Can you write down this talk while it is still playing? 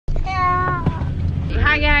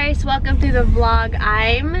guys, welcome to the vlog.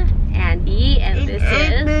 I'm Andi and this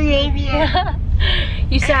is Olivia.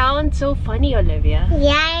 You sound so funny, Olivia.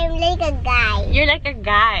 Yeah, I'm like a guy. You're like a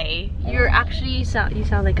guy. You're actually you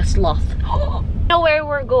sound like a sloth. You know where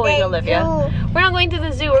we're going, The Olivia? zoo. We're not going to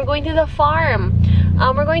the zoo. We're going to the farm.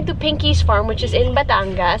 We're going to Pinky's farm, which is in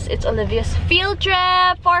Batangas. It's Olivia's field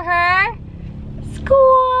trip for her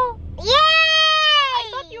school. Yay!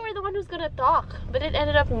 I thought you were the one who's gonna talk, but it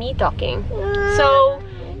ended up me talking. So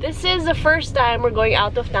this is the first time we're going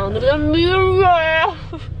out of town with Olivia.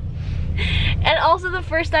 And also the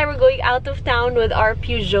first time we're going out of town with our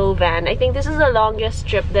Peugeot van. I think this is the longest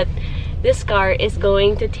trip that this car is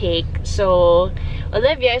going to take. So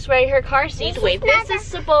Olivia is wearing her car seat. Wait, this is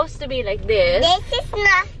supposed to be like this. This is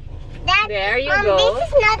not that. There you go. This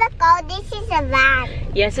is not a car. This is a van.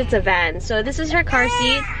 Yes, it's a van. So this is her car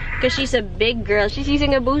seat because she's a big girl. She's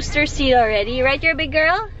using a booster seat already. Right, you're a big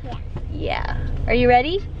girl? Yeah. Yeah. Are you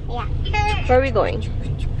ready? Yeah. Where are we going? To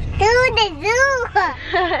the zoo.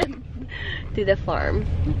 To the farm.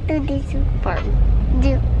 To the zoo. Farm.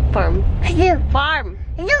 Zoo. Farm. Zoo. Farm.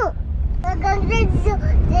 Zoo. We're going to the zoo.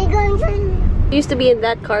 We're going to the zoo. Used to be in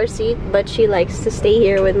that car seat, but she likes to stay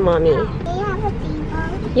here with mommy. Do you have a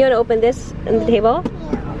table? You want to open this on the table?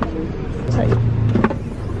 Yeah, open this. Sorry.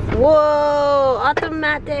 Whoa!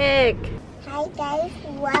 Automatic! Hi guys,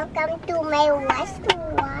 welcome to my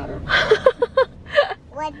restaurant.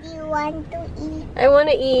 What do you want to eat? I want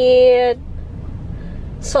to eat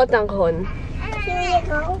sotanghon. Here you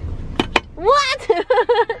go. What?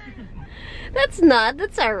 That's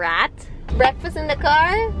a rat. Breakfast in the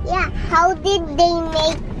car? Yeah, how did they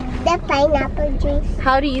make the pineapple juice?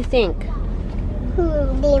 How do you think?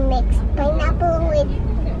 They mixed pineapple with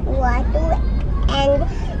water and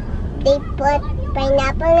they put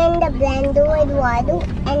pineapple in the blender with water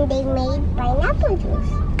and they made pineapple juice.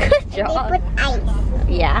 Good They job. put ice.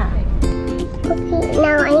 Yeah. Okay,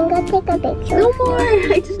 now I'm gonna take a picture. No more.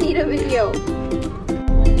 I just need a video.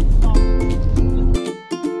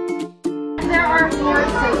 There are 4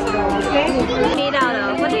 systems, okay? Made out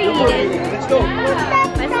of. What are you eating? Let's go.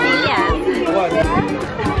 Pastillas.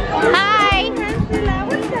 Hi.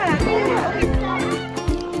 What's that?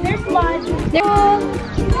 There's lunch.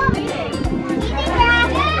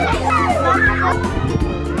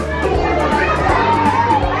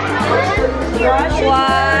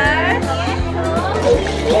 What?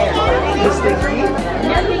 This thing.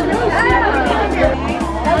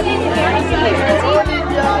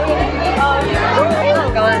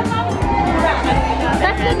 Go on.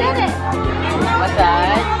 That's the minute. What's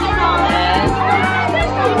that?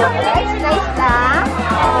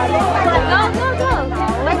 Go.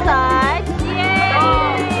 Massage. Yay.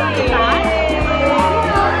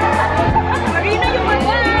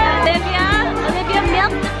 Olivia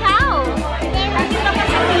milked the cow.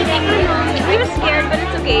 We were scared, but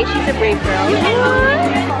it's okay. She's a brave girl.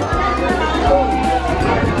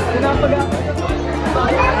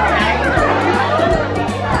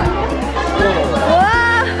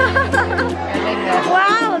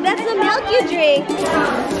 Wow, that's the milk you drink.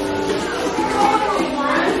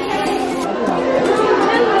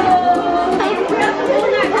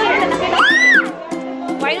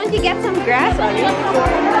 Why don't you get some grass on it?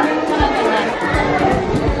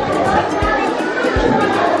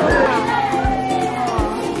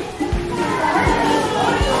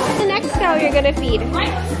 The next cow you're gonna feed.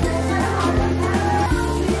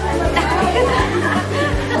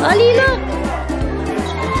 Ollie, look!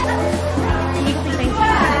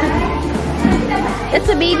 It's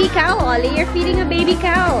a baby cow, Ollie. You're feeding a baby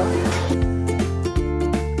cow.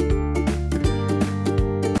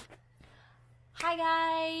 Hi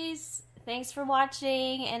guys! Thanks for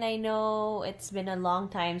watching, and I know it's been a long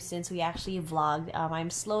time since we actually vlogged. I'm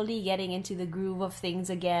slowly getting into the groove of things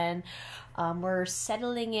again. We're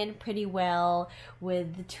settling in pretty well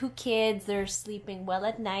with the 2 kids. They're sleeping well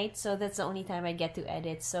at night, so that's the only time I get to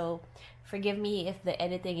edit. So forgive me if the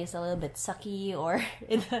editing is a little bit sucky or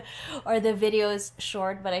the video is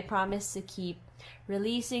short, but I promise to keep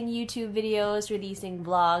releasing YouTube videos, releasing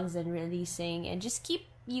vlogs, and just keep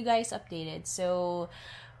you guys updated. So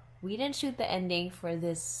we didn't shoot the ending for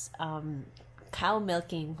this cow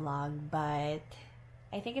milking vlog, but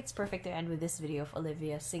I think it's perfect to end with this video of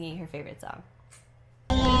Olivia singing her favorite song.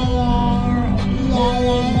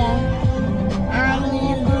 Yeah.